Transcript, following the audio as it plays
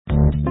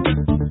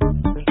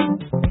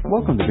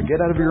Welcome to the Get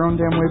Out of Your Own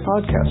Damn Way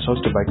podcast,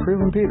 hosted by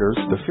Creelan Peters,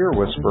 the fear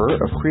whisperer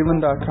of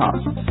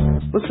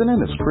Creelan.com. Listen in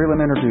as Creelan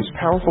interviews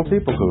powerful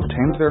people who have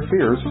tamed their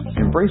fears,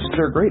 embraced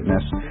their greatness,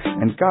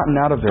 and gotten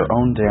out of their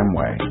own damn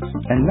way.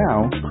 And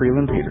now,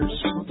 Creelan Peters.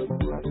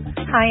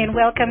 Hi, and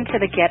welcome to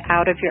the Get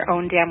Out of Your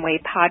Own Damn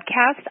Way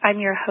podcast. I'm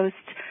your host,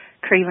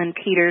 Creelan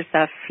Peters,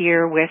 the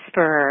fear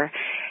whisperer.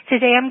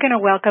 Today I'm going to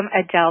welcome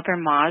Adele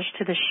Bermage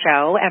to the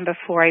show, and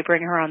before I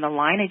bring her on the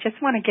line, I just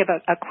want to give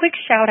a quick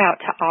shout-out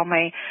to all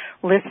my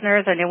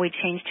listeners. I know we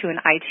changed to an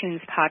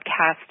iTunes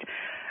podcast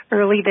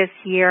early this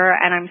year,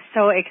 and I'm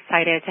so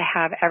excited to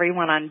have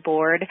everyone on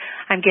board.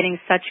 I'm getting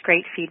such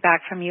great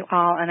feedback from you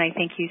all, and I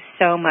thank you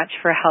so much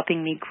for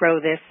helping me grow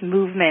this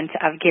movement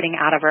of getting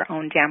out of our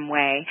own damn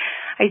way.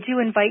 I do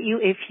invite you,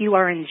 if you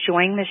are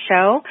enjoying the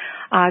show,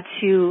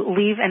 to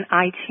leave an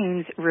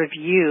iTunes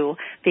review,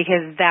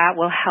 because that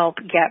will help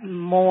get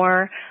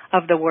more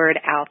of the word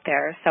out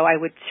there. So I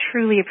would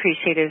truly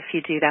appreciate it if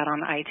you do that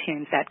on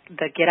iTunes, at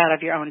the Get Out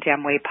of Your Own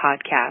Damn Way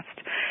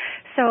podcast.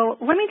 So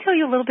let me tell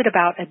you a little bit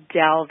about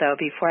Adele, though,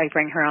 before I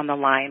bring her on the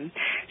line.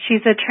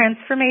 She's a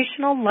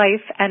transformational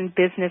life and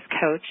business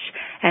coach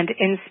and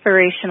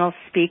inspirational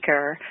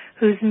speaker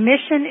whose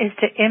mission is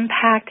to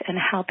impact and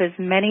help as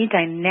many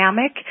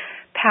dynamic,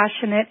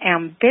 passionate,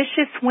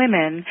 ambitious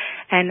women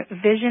and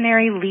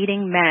visionary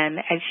leading men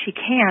as she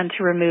can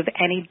to remove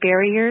any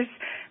barriers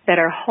that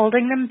are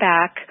holding them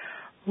back,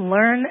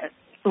 learn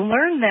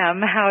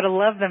them how to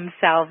love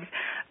themselves,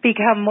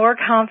 become more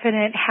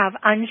confident, have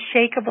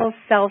unshakable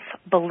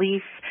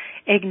self-belief,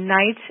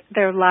 ignite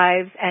their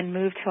lives, and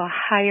move to a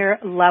higher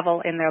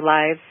level in their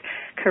lives,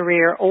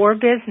 career, or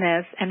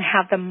business, and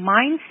have the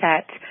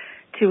mindset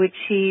to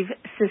achieve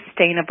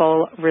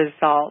sustainable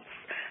results.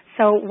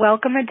 So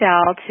welcome,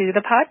 Adele, to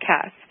the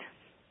podcast.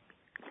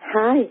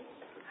 Hi.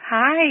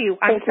 Hi.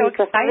 I'm so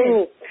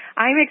excited.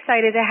 I'm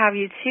excited to have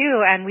you,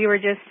 too, and we were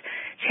just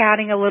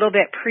chatting a little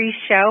bit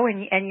pre-show,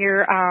 and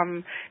you're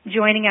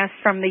joining us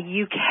from the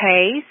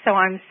UK, so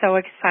I'm so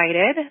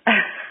excited.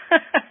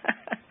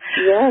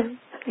 Yes.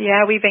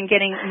 Yeah, we've been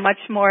getting much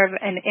more of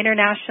an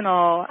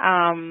international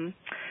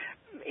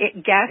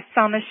guests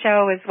on the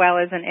show, as well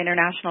as an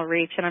international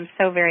reach, and I'm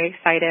so very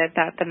excited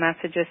that the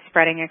message is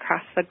spreading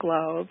across the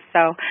globe.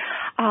 So,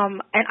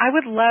 and I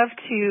would love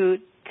to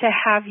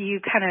have you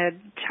kind of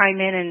chime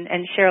in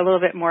and share a little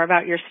bit more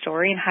about your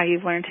story and how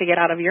you've learned to get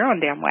out of your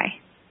own damn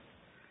way.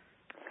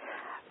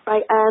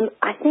 Right.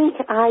 I think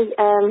I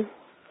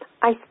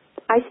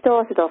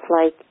started off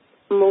like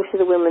most of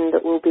the women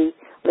that will be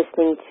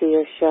listening to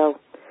your show,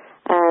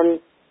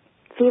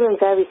 feeling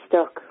very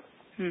stuck,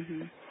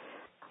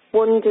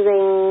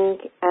 wondering,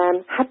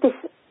 had this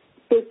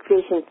big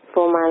vision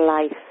for my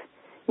life,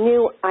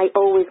 knew I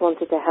always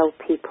wanted to help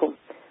people,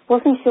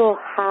 wasn't sure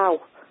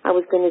how I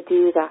was going to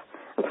do that,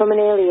 and from an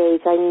early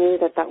age I knew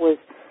that that was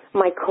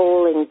my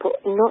calling, but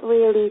not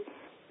really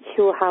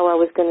sure how I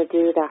was going to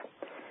do that.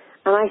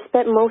 And I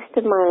spent most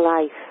of my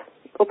life,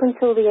 up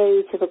until the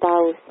age of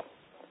about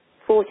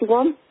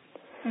 41,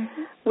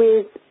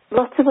 with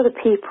lots of other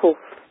people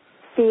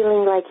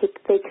feeling like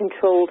they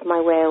controlled my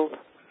world.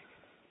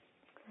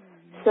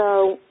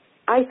 So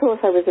I thought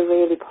I was a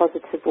really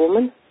positive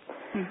woman.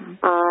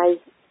 I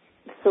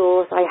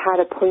thought I had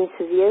a point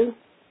of view.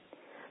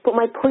 But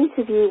my point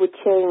of view would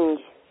change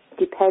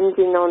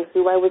depending on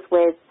who I was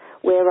with,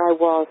 where I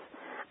was.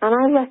 And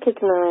I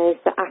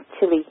recognised that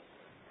actually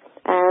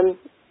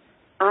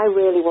I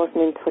really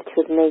wasn't in touch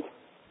with me.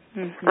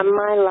 And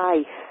my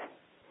life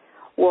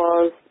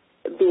was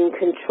being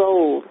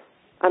controlled,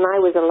 and I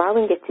was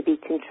allowing it to be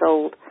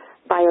controlled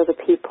by other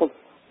people.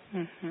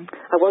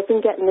 I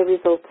wasn't getting the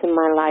results in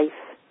my life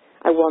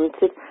I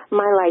wanted.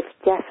 My life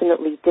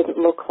definitely didn't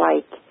look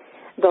like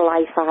the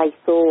life I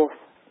thought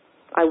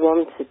I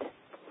wanted.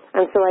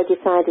 And so I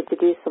decided to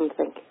do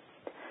something.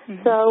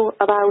 So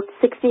about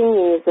 16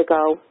 years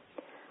ago,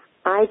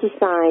 I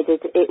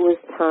decided it was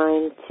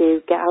time to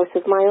get out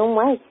of my own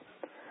way.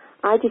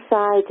 I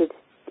decided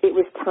it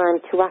was time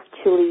to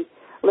actually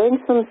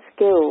learn some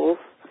skills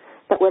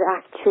that would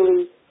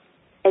actually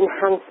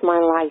enhance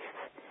my life,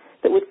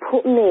 that would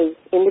put me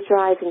in the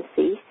driving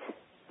seat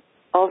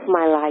of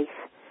my life,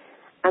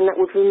 and that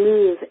would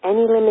remove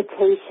any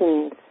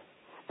limitations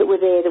that were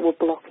there that were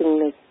blocking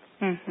me.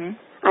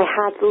 I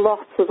had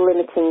lots of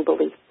limiting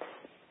beliefs.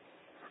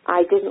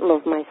 I didn't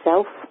love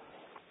myself.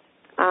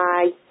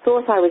 I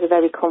thought I was a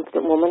very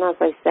confident woman, as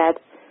I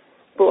said,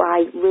 but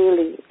I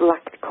really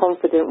lacked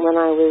confidence when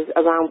I was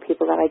around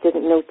people that I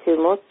didn't know too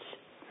much.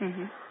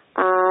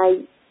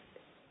 I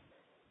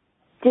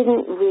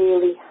didn't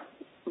really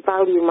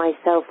value my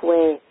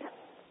self-worth,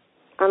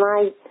 and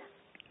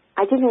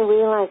I didn't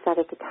realise that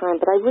at the time,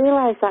 but I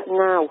realise that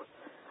now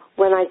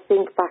when I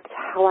think back to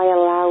how I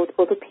allowed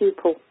other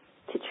people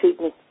to treat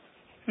me,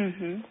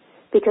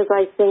 because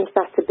I think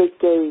that's a big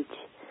gauge.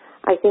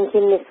 I think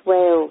in this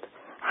world,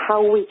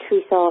 how we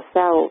treat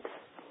ourselves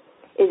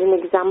is an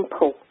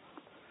example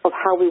of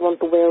how we want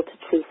the world to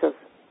treat us.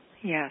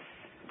 Yes.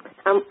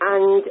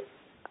 And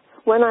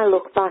when I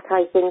look back,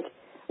 I think,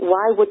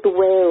 why would the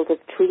world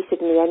have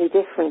treated me any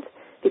different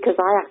because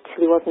I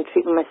actually wasn't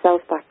treating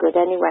myself that good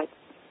anyway.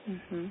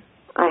 Mm-hmm.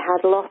 I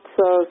had lots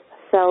of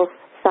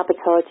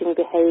self-sabotaging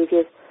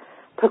behaviours,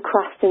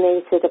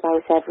 procrastinated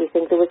about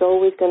everything. There was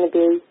always going to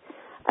be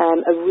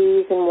a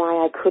reason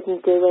why I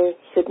couldn't do it,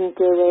 shouldn't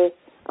do it.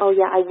 Oh,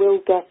 yeah, I will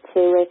get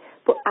to it.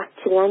 But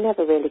actually, I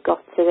never really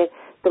got to it.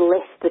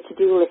 The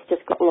to-do list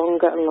just got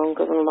longer and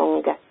longer and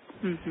longer.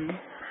 Mm-hmm.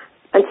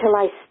 Until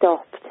I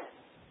stopped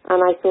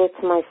and I thought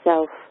to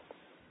myself,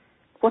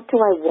 what do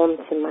I want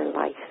in my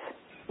life?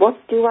 What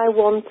do I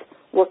want?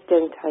 What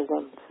don't I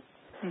want?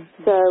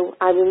 Mm-hmm. So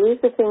I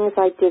removed the things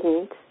I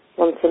didn't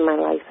want in my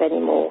life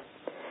anymore.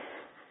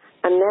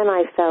 And then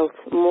I felt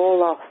more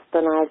lost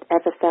than I'd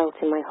ever felt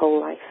in my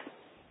whole life.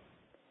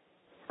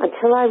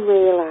 Until I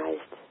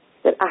realised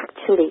that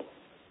actually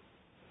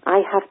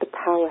I have the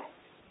power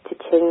to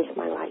change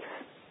my life.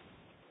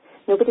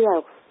 Nobody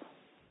else.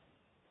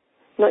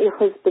 Not your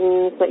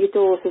husbands, not your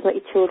daughters, not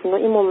your children,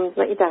 not your mums,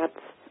 not your dads.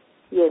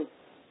 You.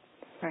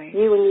 Right.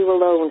 You and you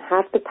alone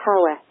have the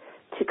power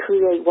to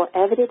create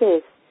whatever it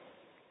is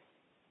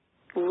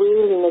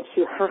really makes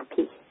you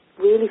happy,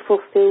 really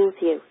fulfills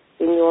you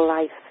in your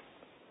life.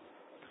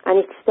 And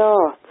it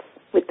starts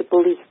with the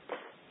beliefs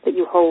that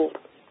you hold.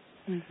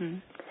 Mm-hmm.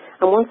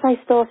 And once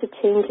I started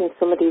changing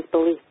some of these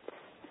beliefs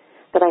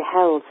that I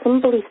held,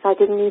 some beliefs I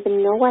didn't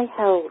even know I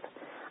held.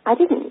 I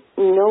didn't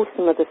know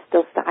some of the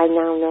stuff that I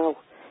now know.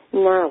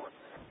 Now.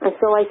 And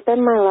so I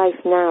spend my life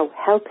now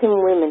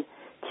helping women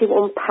to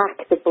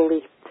unpack the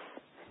beliefs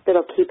that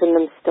are keeping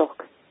them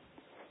stuck,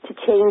 to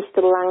change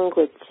the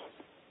language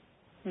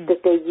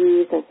that they're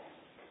using,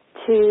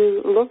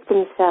 to love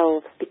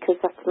themselves, because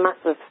that's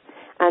massive,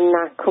 and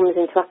that comes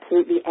into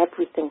absolutely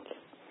everything.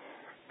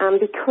 And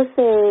because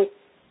they're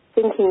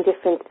thinking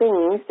different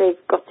things, they've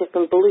got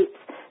different beliefs,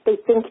 they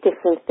think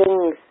different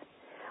things,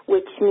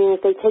 which means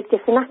they take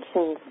different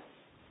actions,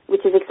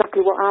 which is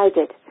exactly what I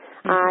did.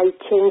 I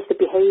changed the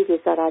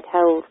behaviours that I'd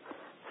held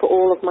for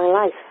all of my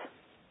life,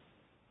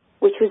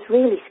 which was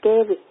really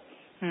scary,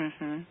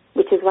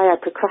 which is why I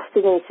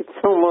procrastinated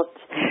so much.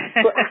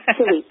 But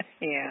actually,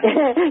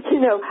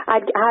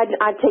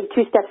 I'd take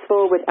 2 steps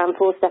forward and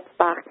 4 steps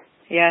back.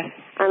 Yes.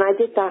 And I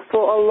did that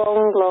for a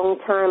long, long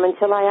time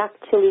until I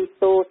actually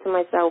thought to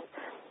myself,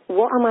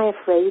 what am I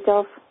afraid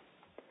of?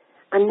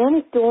 And then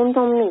it dawned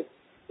on me,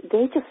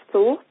 they're just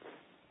thoughts.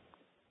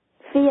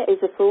 Fear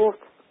is a thought.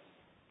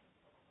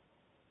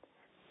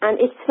 And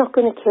it's not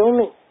going to kill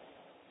me.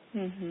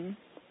 Mm-hmm.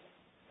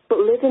 But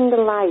living the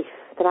life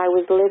that I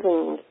was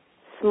living,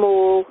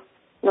 small,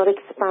 not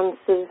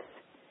expansive,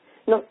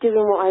 not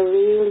doing what I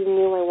really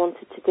knew I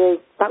wanted to do,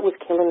 that was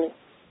killing me.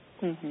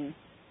 Mm-hmm.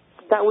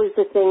 That was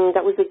the thing,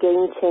 that was the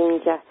game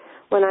changer,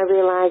 when I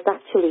realised,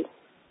 actually,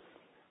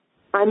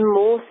 I'm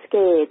more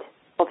scared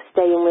of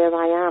staying where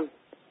I am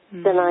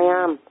than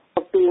I am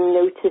of being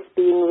noticed,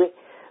 being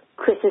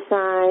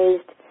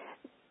criticised,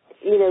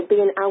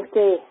 being out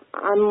there.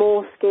 I'm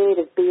more scared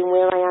of being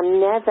where I am,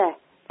 never,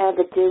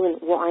 ever doing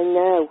what I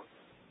know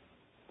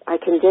I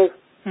can do.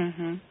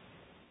 Mm-hmm.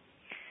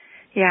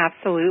 Yeah,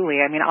 absolutely.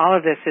 I mean, all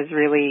of this is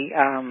really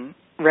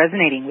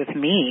resonating with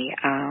me,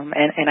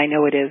 and I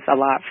know it is a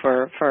lot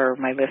for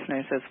my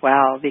listeners as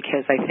well,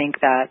 because I think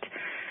that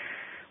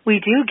we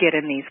do get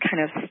in these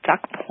kind of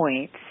stuck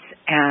points,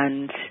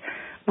 and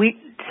we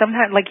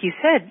sometimes, like you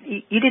said,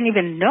 you didn't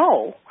even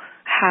know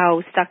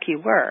how stuck you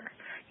were.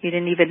 You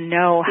didn't even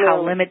know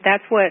how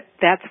that's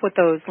what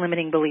those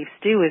limiting beliefs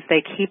do, is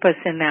they keep us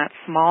in that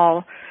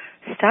small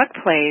stuck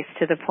place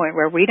to the point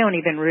where we don't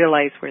even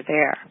realize we're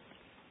there.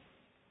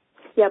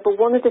 Yeah, but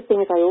one of the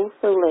things I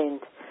also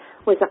learned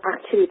was that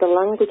actually the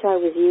language I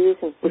was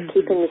using was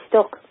keeping me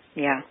stuck.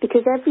 Yeah.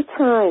 Because every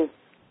time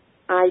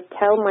I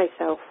tell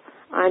myself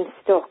I'm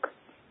stuck,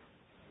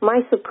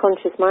 my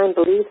subconscious mind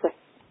believes it.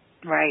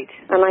 Right.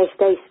 And I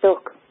stay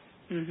stuck.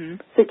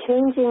 Mm-hmm. So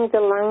changing the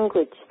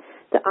language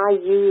that I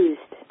used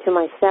to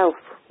myself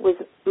was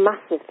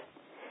massive.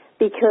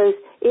 Because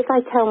if I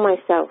tell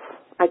myself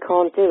I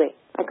can't do it,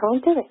 I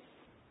can't do it.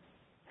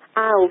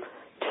 I'll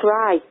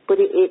try, but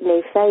it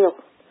may fail.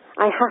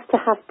 I have to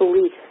have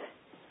belief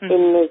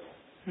in me.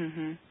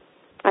 Mm-hmm.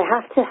 I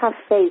have to have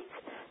faith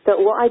that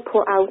what I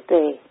put out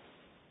there,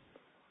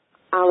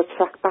 I'll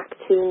attract back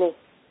to me.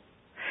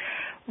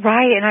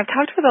 Right, and I've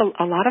talked with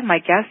a lot of my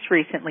guests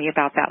recently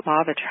about that law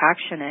of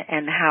attraction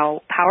and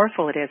how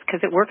powerful it is,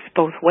 because it works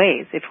both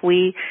ways. If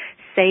we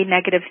say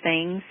negative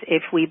things,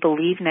 if we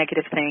believe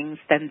negative things,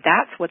 then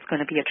that's what's going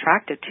to be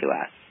attracted to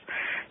us.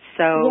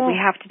 So we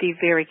have to be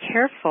very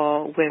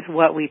careful with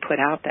what we put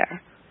out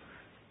there.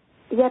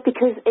 Yeah,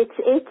 because it's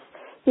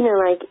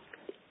like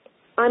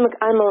I'm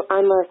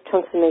a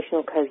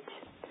transformational coach,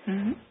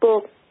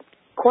 but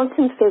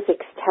quantum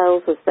physics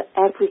tells us that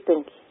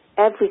everything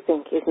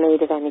is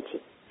made of energy.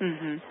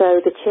 Mm-hmm.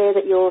 So the chair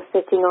that you're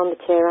sitting on, the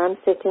chair I'm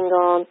sitting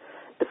on,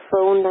 the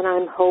phone that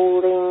I'm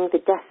holding, the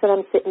desk that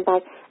I'm sitting by,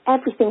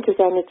 everything is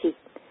energy.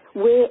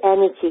 We're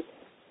energy.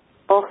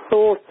 Our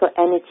thoughts are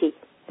energy.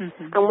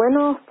 Mm-hmm. And when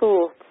our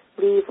thoughts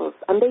leave us,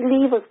 and they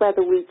leave us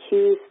whether we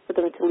choose for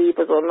them to leave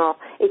us or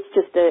not, it's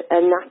just a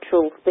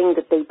natural thing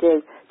that they do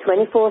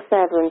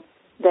 24/7,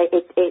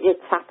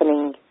 it's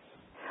happening.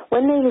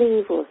 When they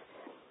leave us,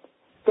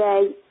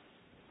 they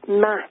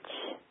match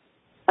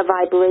a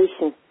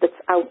vibration that's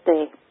out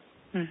there.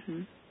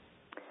 Mm-hmm.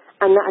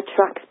 And that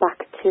attracts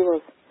back to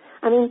us.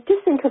 I mean,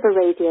 just think of a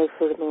radio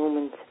for a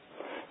moment.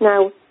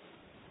 Now,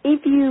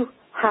 if you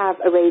have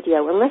a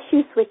radio, unless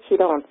you switch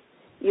it on,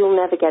 you'll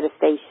never get a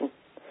station.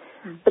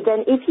 Mm-hmm. But then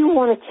if you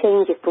want to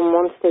change it from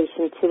one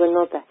station to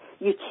another,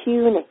 you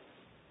tune it.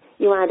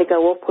 You either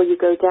go up or you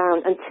go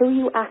down until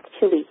you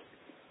actually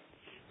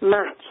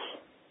match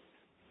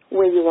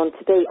where you want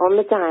to be on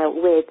the dial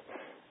with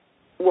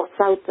what's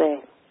out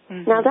there.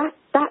 Mm-hmm. Now,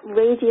 that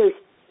radio,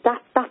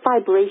 that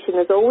vibration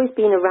has always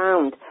been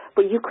around,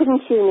 but you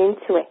couldn't tune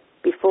into it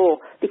before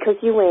because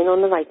you weren't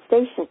on the right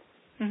station.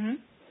 Mm-hmm.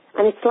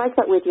 And it's like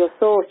that with your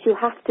thoughts. You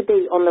have to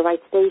be on the right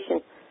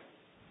station.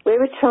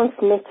 We're a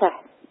transmitter.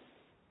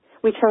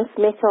 We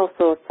transmit our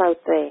thoughts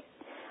out there,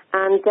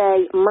 and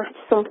they match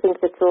something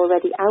that's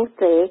already out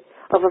there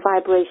of a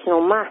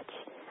vibrational match,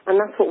 and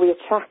that's what we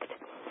attract.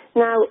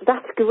 Now,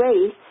 that's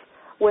great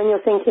when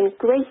you're thinking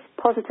great,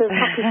 positive,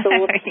 happy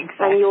thoughts, exactly.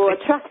 And you're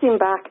attracting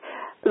back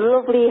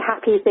lovely,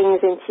 happy things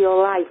into your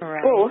life.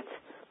 Right. But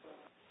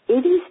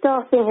if you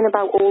start thinking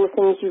about all the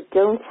things you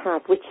don't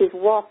have, which is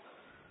what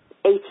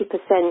 80%,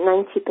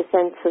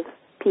 90% of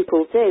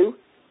people do,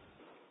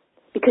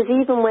 because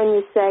even when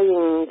you're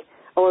saying,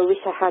 oh, I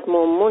wish I had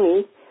more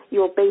money,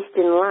 you're based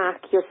in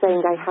lack, you're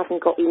saying I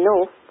haven't got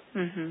enough,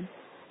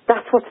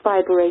 that's what's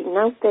vibrating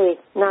out there.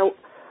 Now,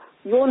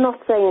 you're not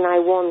saying I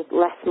want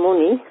less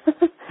money,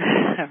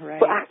 right.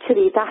 But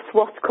actually that's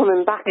what's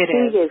coming back to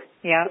you.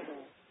 Yeah.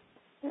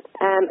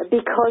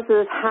 Because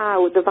of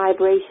how the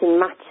vibration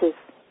matches.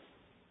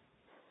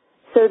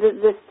 So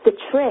the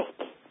trick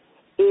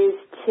is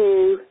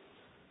to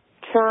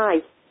try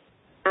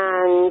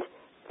and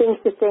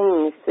think the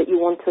things that you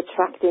want to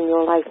attract in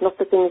your life, not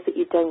the things that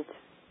you don't.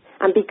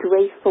 And be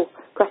grateful.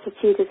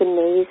 Gratitude is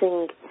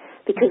amazing.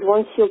 Because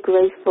once you're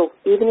grateful,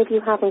 even if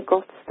you haven't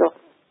got stuff,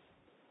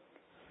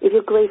 if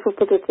you're grateful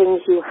for the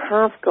things you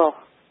have got,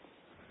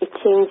 it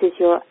changes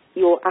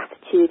your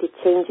attitude, it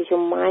changes your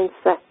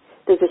mindset.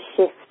 There's a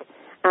shift.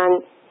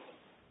 And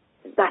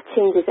that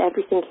changes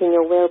everything in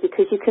your will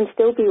because you can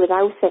still be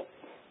without it,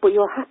 but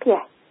you're happier.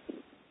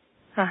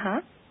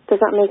 Uh-huh. Does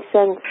that make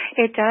sense?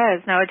 It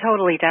does. No, it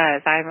totally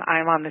does.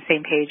 I'm on the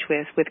same page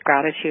with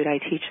gratitude. I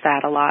teach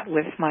that a lot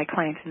with my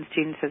clients and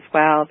students as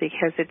well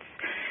because it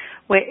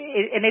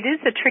is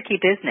a tricky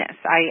business.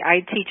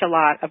 I teach a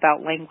lot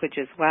about language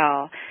as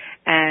well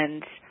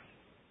and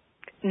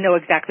know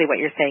exactly what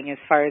you're saying as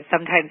far as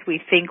sometimes we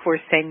think we're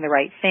saying the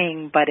right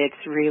thing, but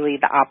it's really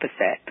the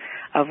opposite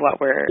of what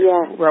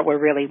we're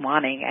really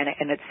wanting.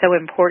 And it's so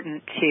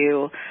important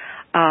to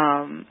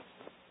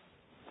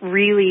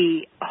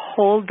really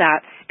hold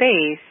that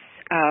space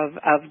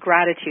of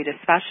gratitude,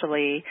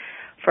 especially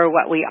for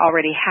what we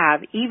already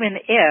have, even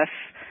if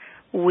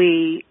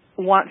we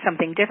want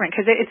something different,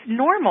 because it's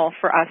normal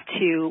for us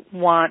to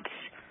want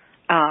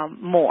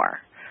more.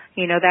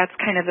 You know, that's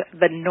kind of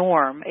the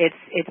norm.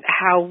 It's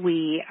how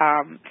we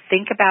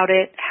think about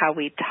it, how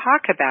we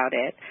talk about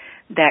it,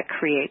 that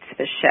creates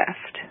the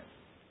shift.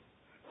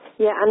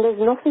 Yeah, and there's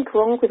nothing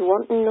wrong with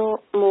wanting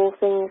more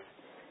things.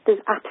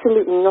 There's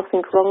absolutely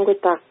nothing wrong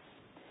with that.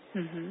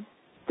 Mm-hmm.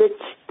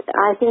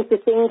 I think the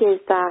thing is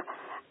that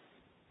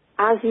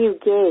as you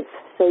give,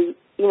 so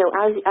you know,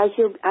 as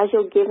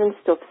you're giving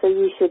stuff, so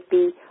you should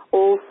be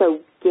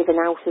also giving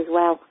out as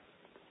well.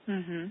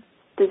 Mm-hmm.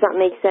 Does that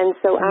make sense?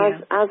 So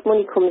as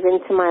money comes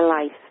into my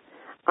life,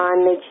 I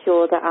make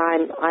sure that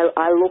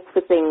I look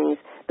for things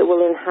that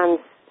will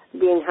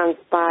be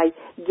enhanced by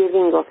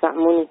giving of that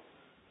money.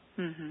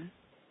 Mm-hmm.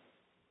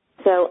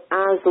 So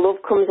as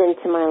love comes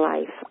into my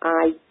life,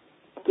 I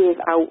give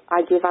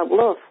out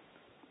love.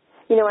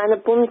 You know, and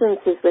abundance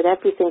is with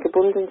everything.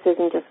 Abundance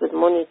isn't just with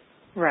money.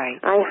 Right.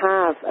 I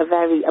have a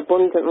very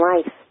abundant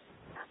life.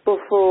 But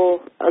for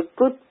a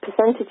good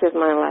percentage of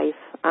my life,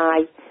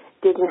 I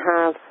didn't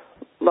have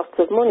lots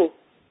of money.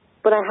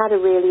 But I had a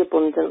really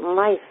abundant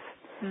life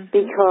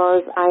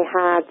because I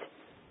had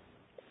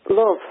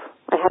love.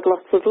 I had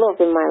lots of love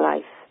in my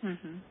life.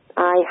 Mm-hmm.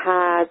 I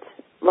had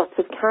lots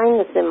of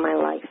kindness in my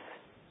life.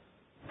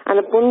 And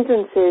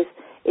abundance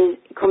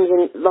comes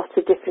in lots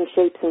of different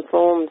shapes and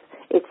forms.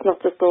 It's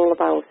not just all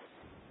about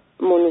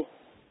money.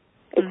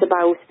 It's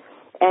about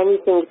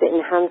anything that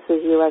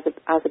enhances you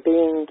as a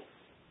being.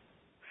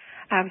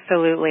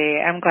 Absolutely.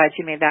 I'm glad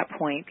you made that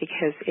point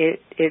because it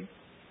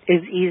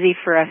is easy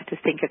for us to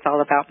think it's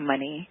all about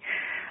money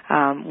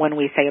when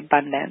we say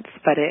abundance,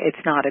 but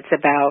it's not. It's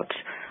about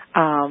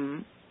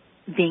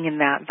being in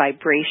that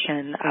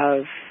vibration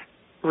of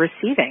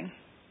receiving.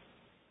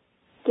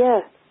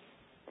 Yeah.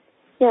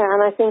 Yeah,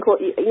 and I think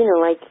what you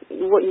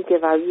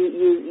give out,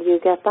 you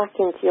get back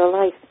into your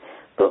life.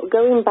 But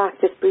going back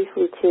just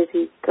briefly to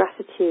the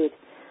gratitude,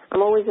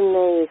 I'm always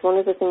amazed. One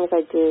of the things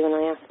I do and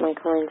I ask my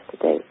clients to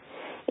do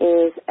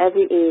is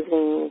every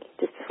evening,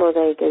 just before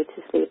they go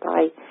to sleep,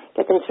 I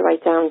get them to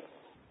write down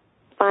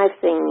 5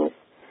 things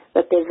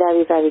that they're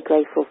very, very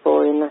grateful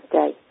for in that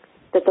day.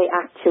 that they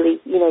actually,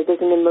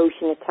 there's an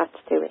emotion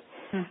attached to it.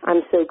 Mm-hmm.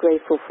 I'm so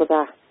grateful for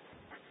that.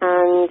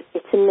 And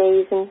it's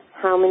amazing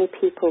how many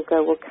people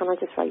go, well, can I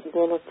just write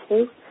 1 or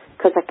 2?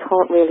 Because I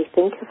can't really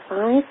think of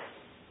 5.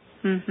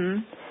 Mm-hmm.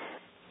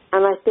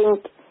 And I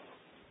think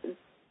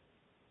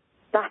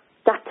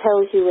that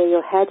tells you where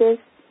your head is,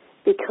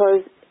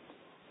 because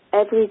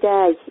every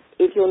day,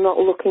 if you're not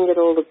looking at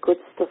all the good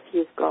stuff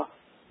you've got,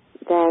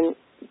 then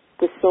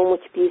there's so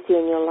much beauty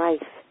in your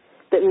life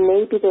that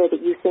may be there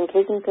that you think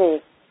isn't there,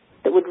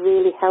 that would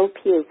really help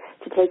you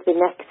to take the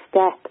next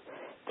step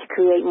to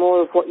create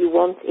more of what you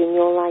want in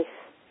your life.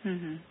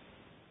 Mm-hmm.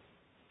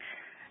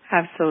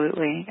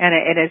 Absolutely. And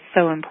it is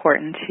so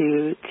important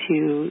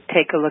to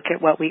take a look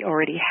at what we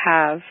already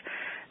have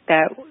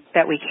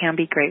that we can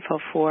be grateful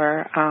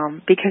for,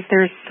 because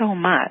there's so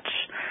much.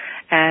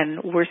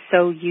 And we're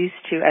so used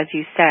to, as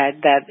you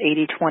said, that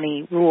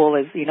 80-20 rule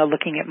is,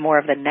 looking at more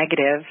of the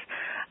negative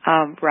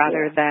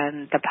rather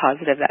than the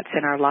positive that's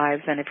in our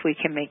lives. And if we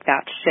can make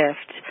that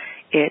shift,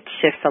 it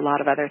shifts a lot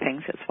of other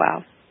things as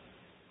well.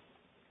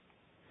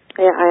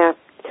 Yeah, I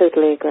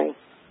totally agree.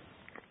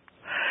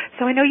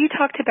 So I know you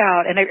talked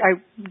about, and I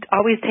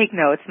always take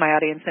notes, my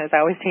audience knows I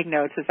always take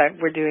notes as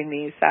we're doing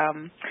these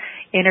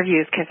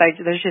interviews, because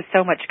there's just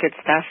so much good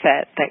stuff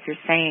that you're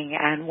saying.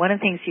 And one of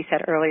the things you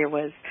said earlier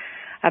was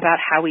about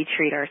how we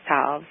treat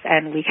ourselves,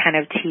 and we kind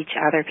of teach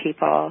other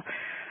people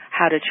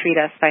how to treat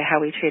us by how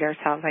we treat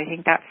ourselves. I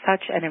think that's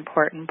such an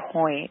important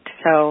point.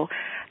 So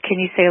can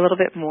you say a little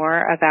bit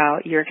more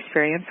about your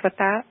experience with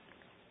that?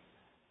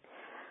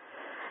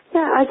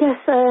 Yeah, I guess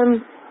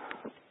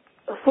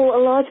for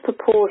a large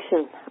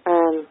proportion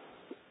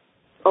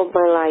of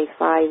my life,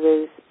 I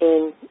was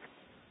in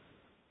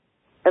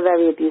a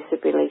very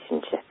abusive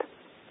relationship.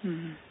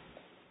 Mm-hmm.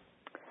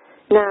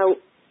 Now,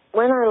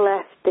 when I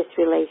left this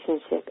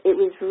relationship, it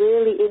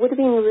would have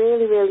been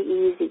really,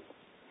 really easy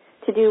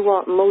to do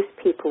what most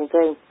people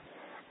do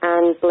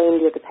and blame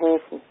the other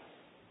person.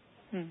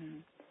 Mm-hmm.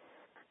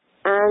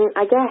 And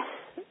I guess,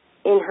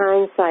 in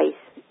hindsight,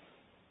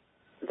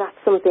 that's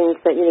something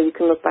that, you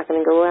can look back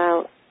and go,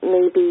 well,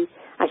 maybe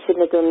I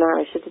shouldn't have done that,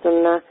 I should have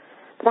done that.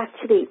 But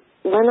actually,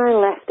 when I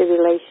left the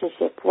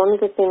relationship, one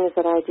of the things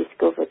that I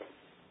discovered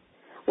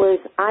was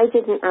I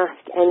didn't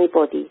ask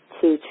anybody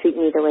to treat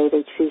me the way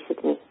they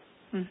treated me.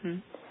 Mm-hmm.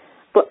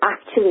 But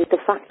actually, the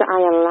fact that I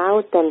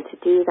allowed them to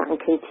do that and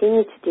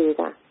continue to do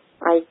that,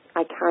 I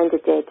kind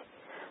of did.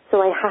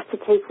 So I had to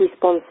take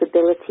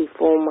responsibility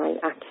for my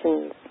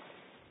actions.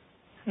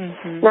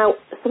 Mm-hmm. Now,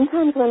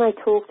 sometimes when I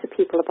talk to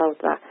people about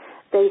that,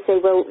 they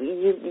say, well,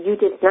 you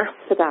didn't ask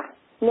for that.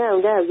 No,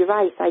 you're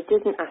right, I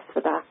didn't ask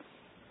for that.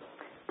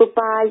 But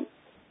by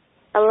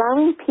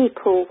allowing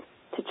people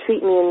to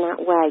treat me in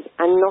that way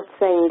and not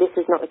saying this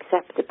is not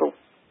acceptable,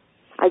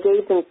 I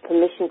gave them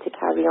permission to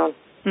carry on.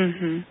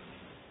 Mm-hmm.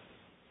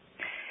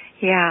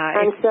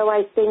 Yeah. And so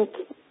I think,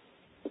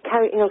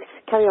 carry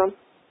on.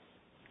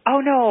 Oh,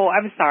 no,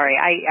 I'm sorry.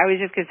 I was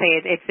just going to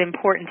say it's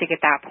important to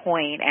get that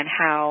point, and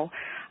how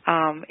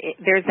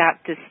there's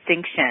that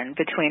distinction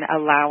between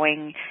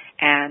allowing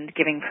and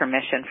giving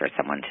permission for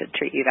someone to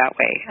treat you that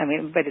way. I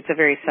mean, but it's a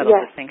very subtle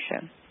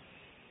distinction.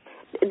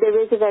 There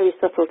is a very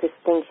subtle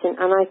distinction,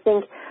 and I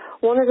think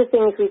one of the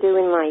things we do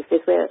in life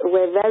is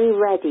we're very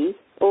ready,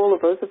 all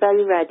of us are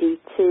very ready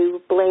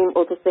to blame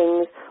other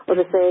things,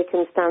 other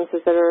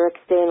circumstances that are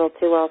external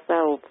to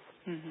ourselves.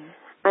 Mm-hmm.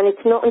 And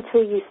it's not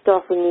until you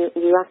stop and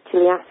you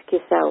actually ask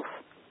yourself,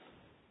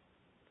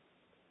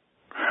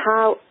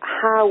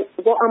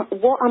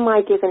 what am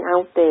I giving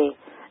out there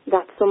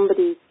that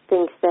somebody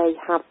thinks they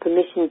have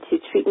permission to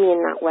treat me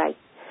in that way?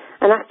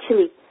 And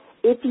actually,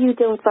 if you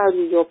don't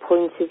value your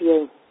point of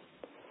view,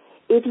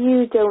 if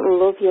you don't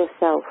love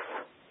yourself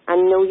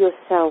and know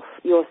yourself,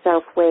 your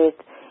self-worth,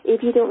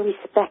 if you don't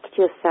respect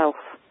yourself,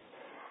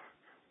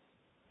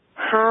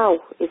 how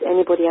is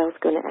anybody else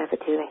going to ever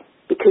do it?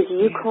 Because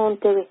you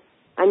can't do it.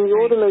 And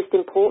you're the most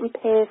important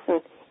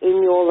person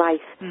in your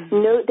life. Mm-hmm.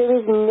 No, there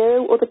is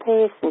no other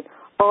person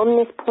on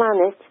this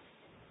planet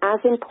as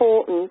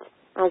important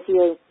as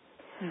you.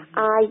 Mm-hmm.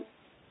 I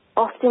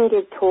often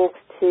give talks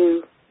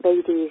to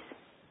ladies,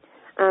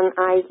 and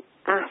I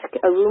ask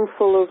a room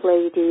full of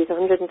ladies,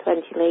 120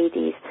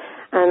 ladies,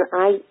 and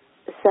I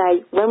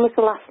say, when was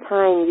the last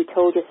time you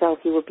told yourself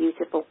you were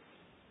beautiful?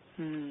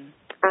 Mm.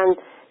 And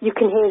you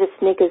can hear the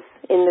sniggers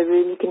in the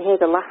room, you can hear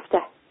the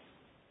laughter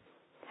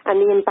and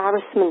the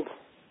embarrassment.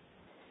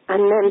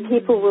 And then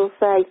people will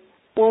say,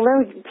 well,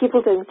 no,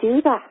 people don't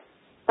do that.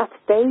 That's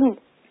vain.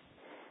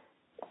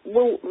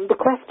 Well, the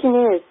question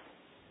is,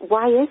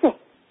 why is it?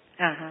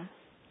 Uh-huh.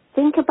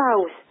 Think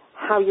about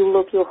how you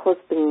love your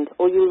husband,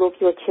 or you love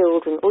your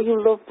children, or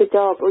you love the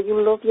dog, or you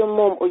love your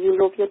mum, or you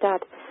love your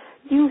dad.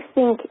 You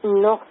think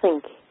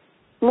nothing.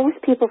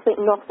 Most people think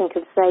nothing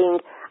of saying,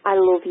 I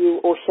love you,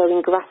 or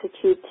showing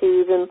gratitude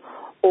to them,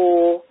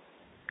 or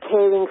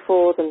caring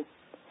for them.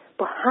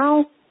 But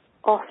how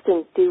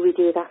often do we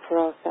do that for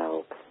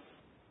ourselves?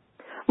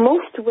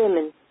 Most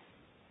women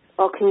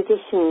are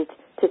conditioned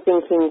to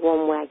thinking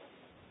one way.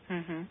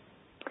 Mm-hmm.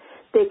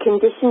 they're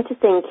conditioned to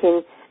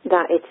thinking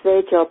that it's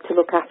their job to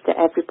look after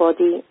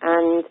everybody,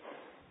 and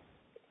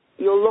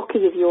you're lucky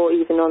if you're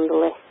even on the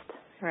list.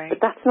 Right. But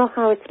that's not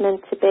how it's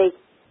meant to be.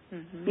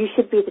 Mm-hmm. You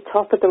should be the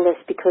top of the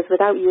list, because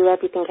without you,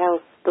 everything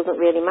else doesn't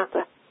really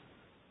matter.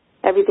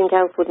 Everything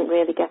else wouldn't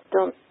really get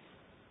done.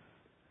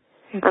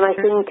 And I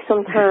think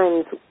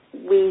sometimes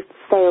we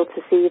fail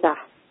to see that.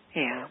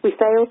 Yeah. We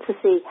fail to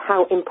see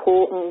how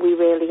important we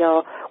really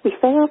are. We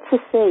fail to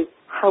see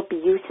how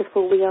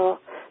beautiful we are,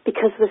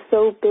 because we're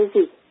so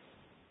busy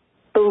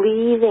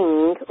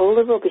believing all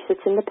the rubbish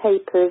that's in the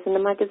papers and the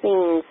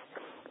magazines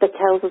that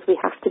tells us we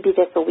have to be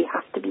this, or we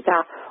have to be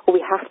that, or we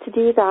have to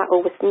do that,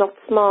 or we're not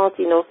smart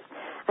enough.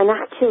 And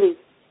actually,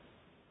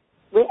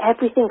 we're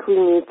everything we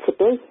need to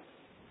be.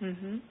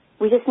 Mm-hmm.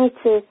 We just need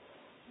to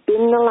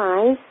bin the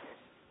lies,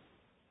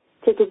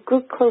 take a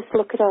good close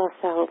look at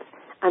ourselves,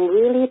 and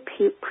really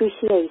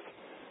appreciate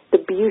the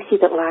beauty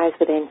that lies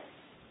within.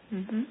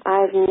 Mm-hmm.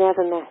 I've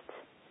never met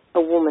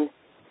a woman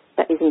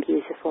that isn't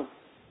beautiful.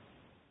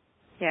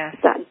 Yes.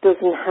 That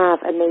doesn't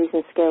have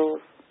amazing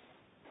skills.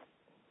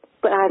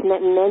 But I've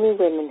met many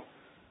women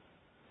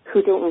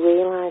who don't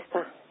realise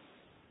that.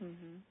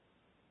 Mm-hmm.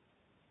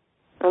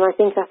 And I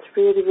think that's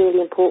really,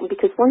 really important,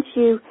 because once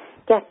you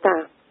get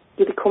that,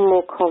 you become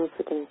more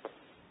confident.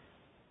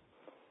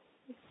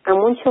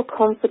 And once you're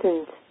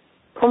confident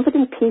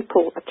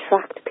people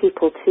attract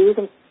people to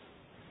them.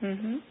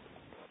 Mm-hmm.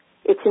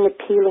 It's an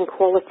appealing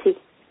quality.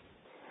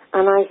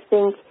 And I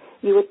think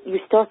you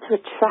start to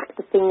attract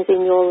the things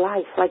in your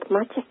life like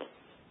magic.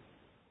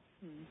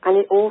 Mm. And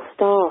it all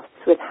starts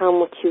with how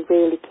much you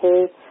really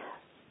care,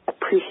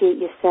 appreciate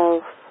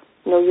yourself,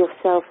 know your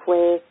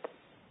self-worth.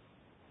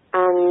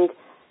 And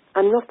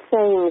I'm not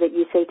saying that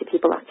you say to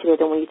people, actually, I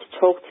don't want you to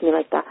talk to me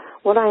like that.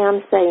 What I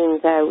am saying,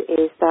 though,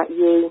 is that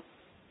you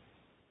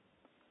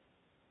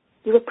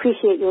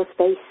appreciate your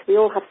space. We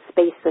all have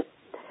space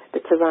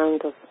that's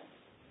around us.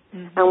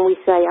 Mm-hmm. And we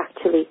say,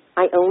 actually,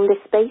 I own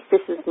this space.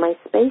 This is my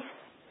space.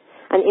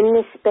 And in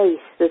this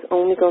space, there's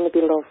only going to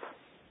be love,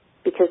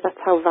 because that's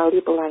how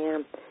valuable I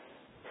am.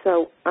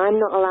 So I'm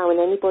not allowing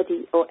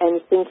anybody or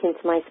anything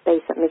into my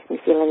space that makes me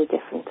feel any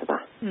different to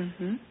that.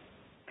 Mm-hmm.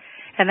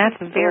 And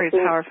that's a very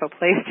powerful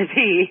place to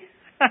be.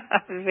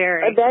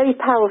 Very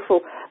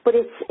powerful. But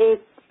it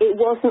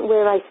wasn't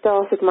where I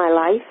started my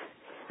life,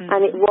 mm-hmm.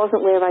 and it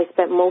wasn't where I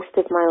spent most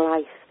of my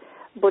life.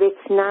 But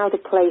it's now the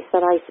place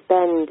that I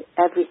spend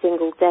every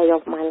single day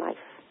of my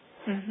life.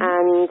 Mm-hmm.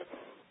 And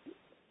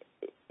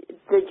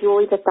the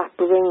joy that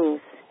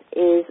brings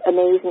is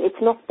amazing.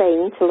 It's not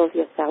vain to love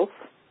yourself.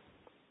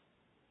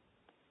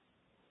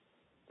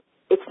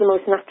 It's the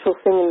most natural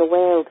thing in the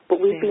world, but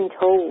we've been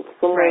told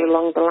somewhere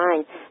along the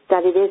line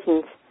that it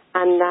isn't,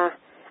 and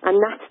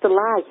that's the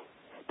lie.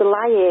 The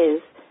lie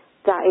is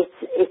that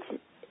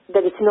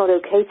it's not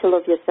okay to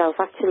love yourself.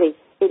 Actually,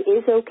 it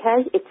is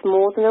okay. It's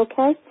more than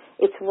okay.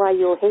 It's why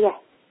you're here.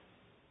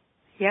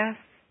 Yes.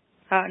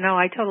 No,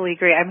 I totally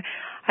agree. I'm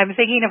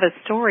thinking of a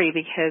story,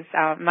 because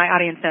my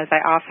audience knows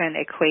I often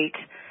equate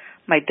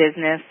my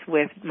business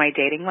with my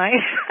dating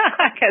life,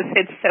 because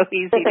it's so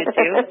easy to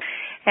do.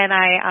 And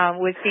I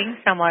was seeing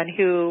someone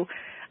who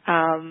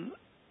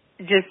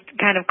just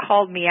kind of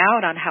called me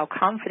out on how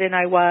confident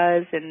I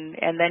was,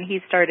 and then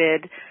he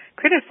started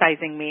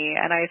criticizing me,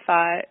 and I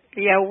thought,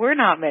 yeah, we're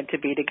not meant to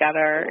be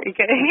together.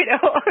 You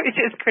know,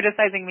 just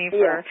criticizing me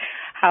for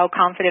how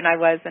confident I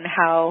was, and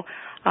how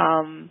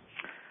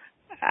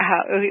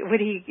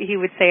he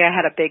would say I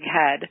had a big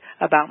head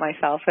about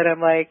myself, and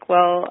I'm like,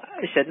 well,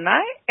 shouldn't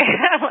I?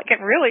 I'm like,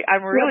 I'm really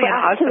an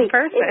awesome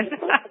person.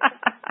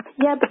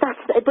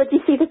 but you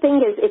see, the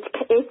thing is,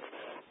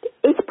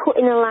 it's put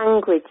in a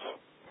language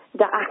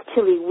that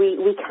actually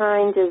we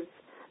kind of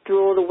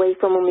draw away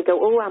from when we go,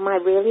 oh, am I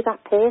really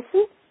that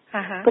person?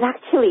 Uh-huh. But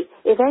actually,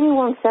 if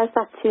anyone says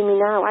that to me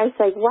now, I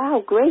say,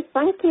 wow, great,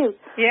 thank you.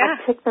 Yeah. I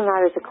take that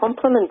as a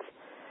compliment.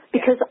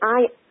 Because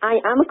I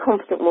am a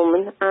confident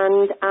woman,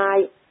 and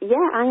I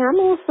am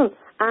awesome.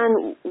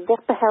 And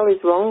what the hell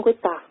is wrong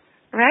with that?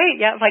 Right,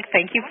 yeah, like,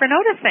 thank you for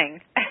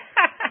noticing.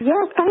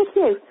 Yeah, thank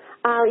you.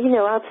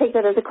 I'll take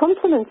that as a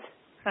compliment.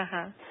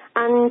 Uh-huh.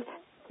 And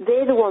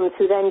they're the ones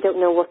who then don't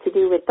know what to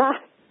do with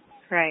that.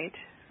 Right.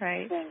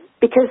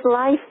 Because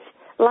life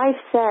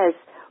says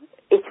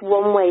it's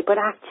one way, but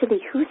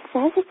actually, who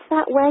says it's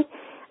that way?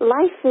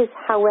 Life is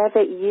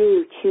however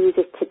you choose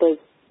it to be,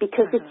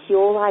 because it's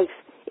your life.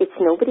 It's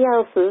nobody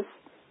else's.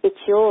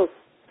 It's yours.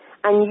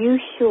 And you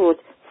should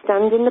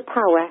stand in the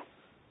power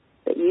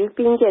that you've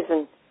been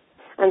given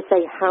and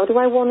say, how do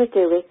I want to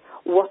do it?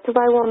 What do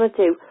I want to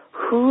do?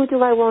 Who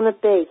do I want to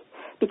be?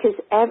 Because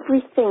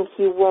everything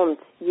you want,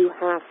 you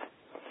have.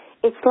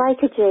 It's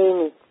like a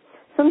journey.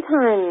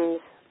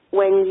 Sometimes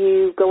when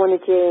you go on a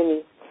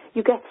journey,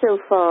 you get so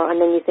far and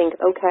then you think,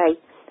 okay,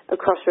 a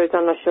crossroads,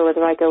 I'm not sure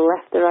whether I go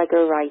left or I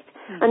go right.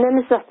 Mm-hmm. And then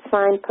there's that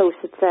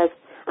signpost that says,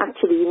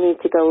 actually, you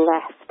need to go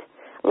left.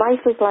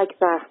 Life is like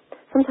that.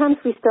 Sometimes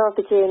we start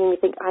the journey and we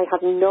think, I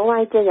have no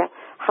idea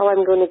how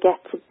I'm getting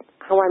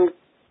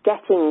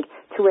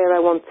to where I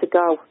want to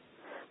go.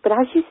 But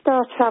as you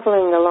start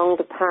travelling along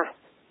the path,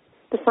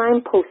 the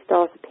signpost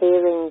starts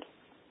appearing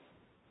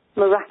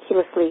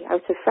miraculously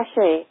out of fresh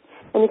air,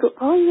 and you go,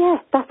 oh yeah,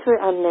 that's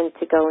where I'm meant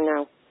to go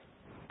now.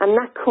 And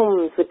that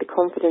comes with the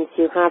confidence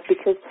you have,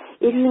 because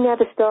if you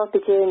never start the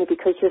journey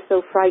because you're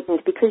so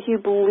frightened, because you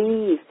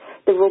believe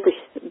the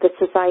rubbish that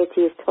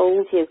society has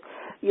told you,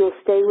 you'll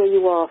stay where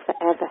you are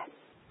forever.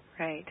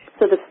 Right.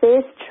 So the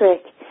first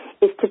trick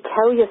is to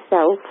tell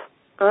yourself,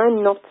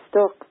 I'm not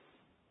stuck.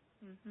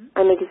 Mm-hmm.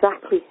 I'm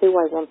exactly who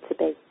I want to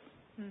be.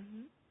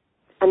 Mm-hmm.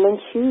 And then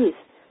choose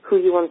who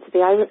you want to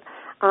be.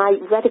 I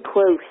read a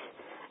quote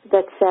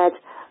that said,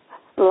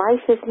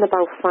 life isn't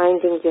about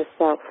finding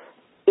yourself.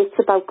 It's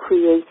about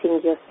creating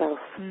yourself.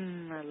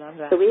 I love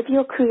that. So if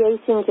you're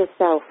creating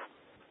yourself,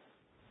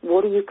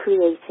 what are you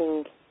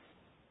creating?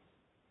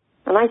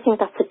 And I think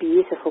that's a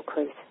beautiful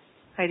quote.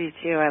 I do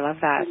too. I love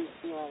that.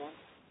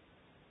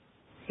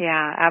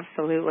 Yeah,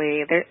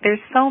 absolutely. There's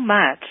so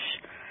much.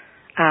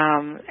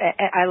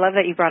 I love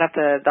that you brought up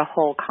the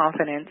whole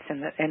confidence,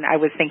 and I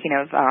was thinking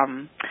of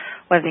one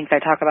of the things I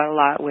talk about a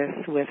lot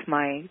with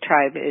my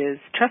tribe is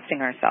trusting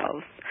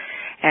ourselves.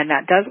 And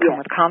that does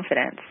come with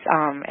confidence.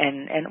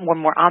 And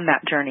when we're on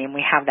that journey and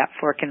we have that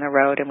fork in the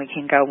road and we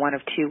can go one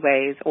of two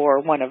ways or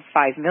one of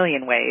 5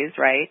 million ways,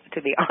 right,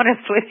 to be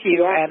honest with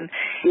you. Yeah. And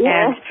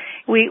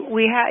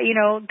we have,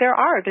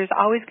 there's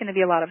always going to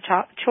be a lot of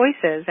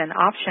choices and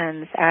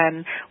options.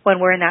 And when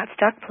we're in that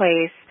stuck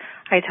place,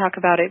 I talk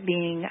about it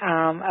being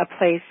a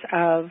place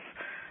of,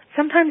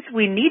 sometimes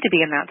we need to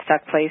be in that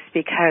stuck place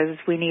because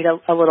we need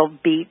a little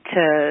beat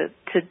to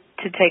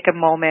take a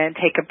moment,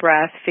 take a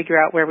breath, figure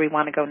out where we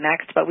want to go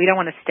next, but we don't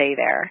want to stay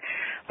there.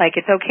 Like,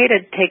 it's okay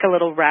to take a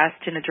little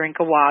rest and a drink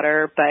of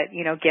water, but,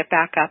 get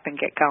back up and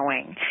get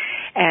going.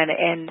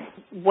 And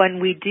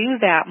when we do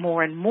that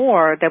more and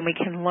more, then we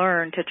can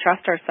learn to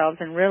trust ourselves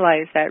and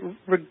realize that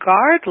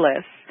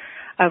regardless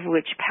of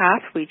which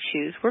path we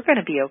choose, we're going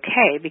to be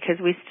okay because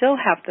we still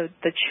have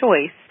the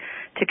choice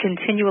to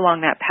continue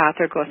along that path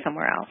or go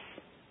somewhere else.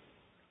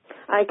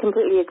 I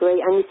completely agree.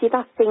 And you see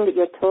that thing that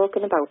you're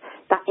talking about,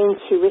 that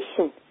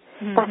intuition,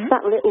 that's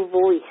that little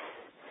voice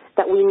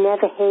that we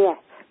never hear,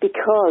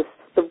 because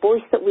the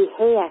voice that we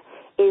hear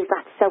is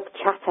that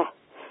self-chatter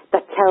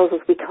that tells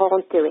us we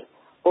can't do it,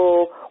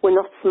 or we're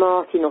not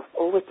smart enough,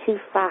 or we're too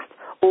fat,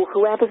 or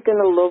whoever's going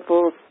to love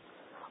us,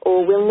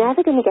 or we're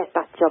never going to get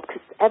that job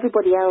because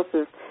everybody else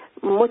is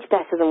much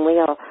better than we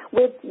are.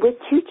 We're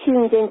too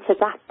tuned into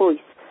that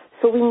voice,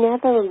 so we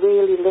never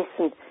really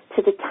listen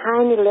to the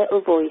tiny little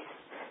voice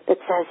that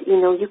says,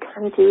 you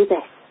can do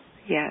this.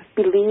 Yes.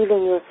 Believe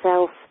in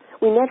yourself.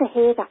 We never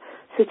hear that.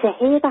 So to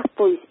hear that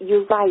voice,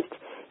 you're right.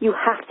 You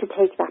have to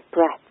take that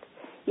breath.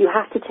 You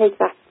have to take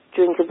that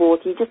drink of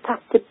water. You just have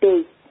to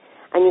be.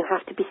 And you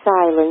have to be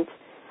silent.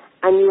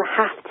 And you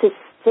have to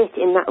sit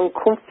in that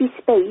uncomfy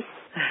space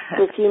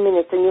for a few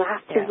minutes. And you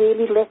have to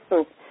really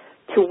listen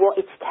to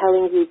what it's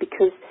telling you,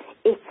 because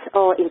it's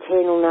our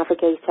internal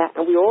navigator.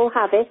 And we all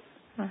have it,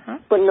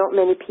 but not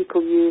many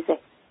people use it.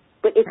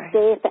 But it's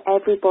there for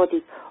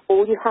everybody.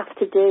 All you have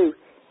to do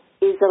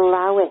is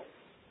allow it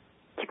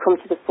to come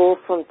to the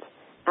forefront,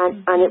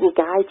 and it will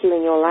guide you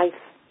in your life.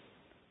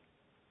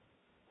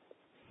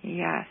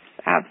 Yes,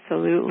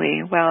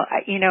 absolutely. Well,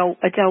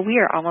 Adele, we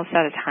are almost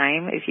out of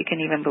time, if you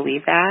can even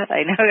believe that.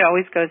 I know it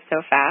always goes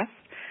so fast.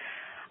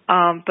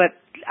 But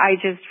I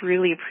just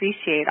really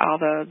appreciate all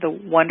the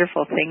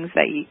wonderful things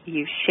that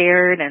you've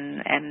shared,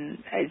 and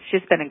it's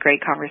just been a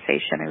great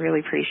conversation. I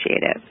really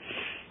appreciate it.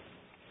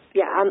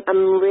 Yeah,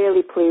 I'm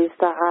really pleased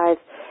that I've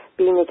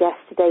been a guest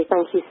today.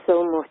 Thank you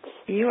so much.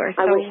 You are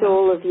so I wish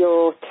all of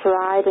your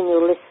tribe and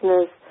your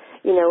listeners,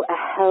 a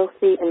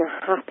healthy and a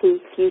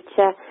happy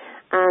future,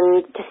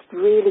 and just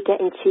really get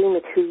in tune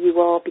with who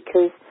you are,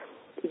 because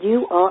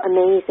you are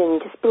amazing.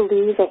 Just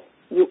believe it.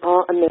 You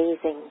are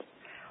amazing.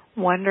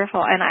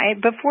 Wonderful.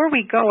 And before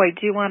we go, I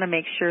do want to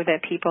make sure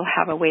that people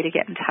have a way to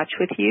get in touch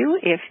with you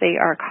if they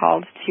are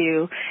called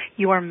to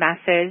your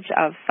message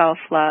of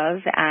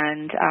self-love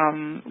and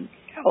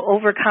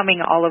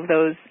overcoming all of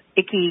those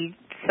icky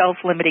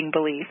self-limiting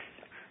beliefs.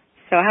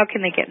 So how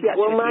can they get in touch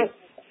with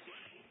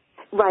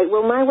you? Right,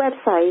 well, my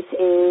website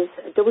is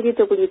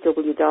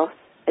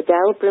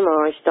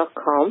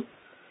www.adelebrimage.com,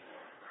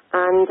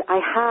 and I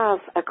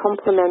have a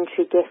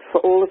complimentary gift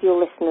for all of your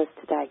listeners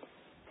today.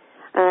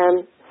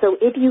 So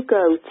if you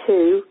go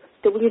to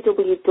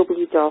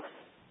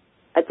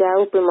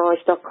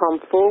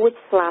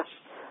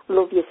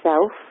www.adelebrimage.com/love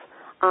yourself,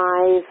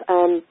 I've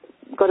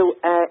got an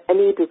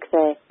ebook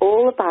there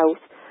all about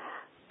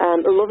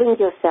loving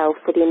yourself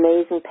for the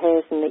amazing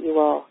person that you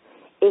are.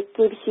 It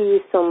gives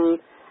you some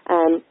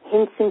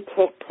hints and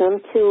tips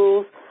and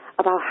tools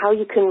about how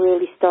you can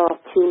really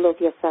start to love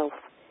yourself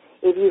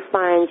if you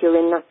find you're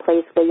in that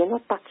place where you're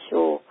not that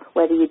sure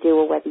whether you do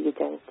or whether you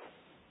don't.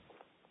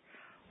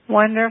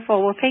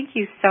 Wonderful. Well, thank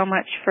you so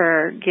much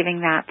for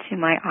giving that to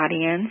my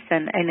audience.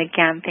 And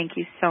again, thank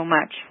you so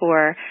much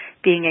for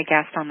being a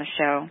guest on the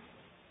show.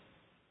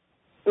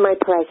 My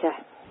pleasure.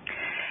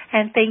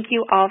 And thank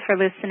you all for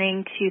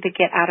listening to the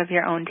Get Out of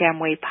Your Own Damn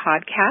Way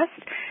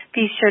podcast.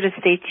 Be sure to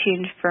stay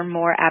tuned for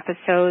more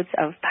episodes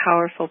of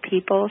powerful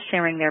people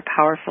sharing their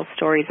powerful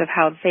stories of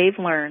how they've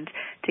learned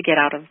to get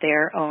out of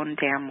their own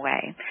damn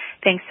way.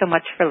 Thanks so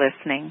much for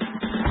listening.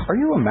 Are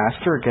you a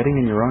master at getting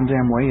in your own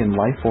damn way in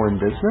life or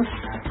in business?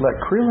 Let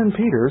Creelan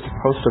Peters,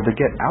 host of the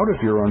Get Out of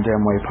Your Own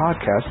Damn Way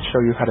podcast, show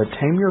you how to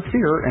tame your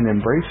fear and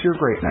embrace your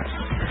greatness.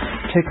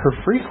 Take her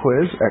free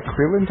quiz at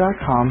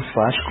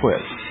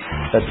Creelan.com/quiz.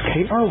 That's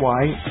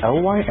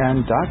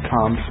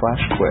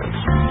KRYLYN.com/quiz.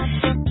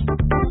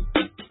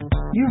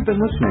 You've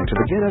been listening to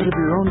the Get Out of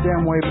Your Own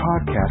Damn Way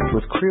podcast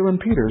with Creelan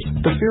Peters,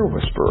 the Fear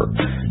Whisperer.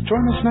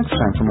 Join us next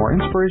time for more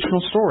inspirational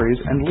stories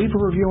and leave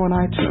a review on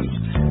iTunes.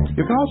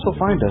 You can also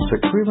find us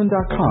at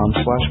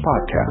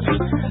Creelan.com/podcast.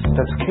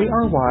 That's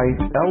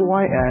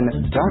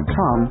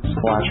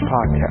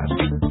KRYLYN.com/podcast.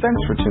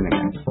 Thanks for tuning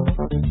in.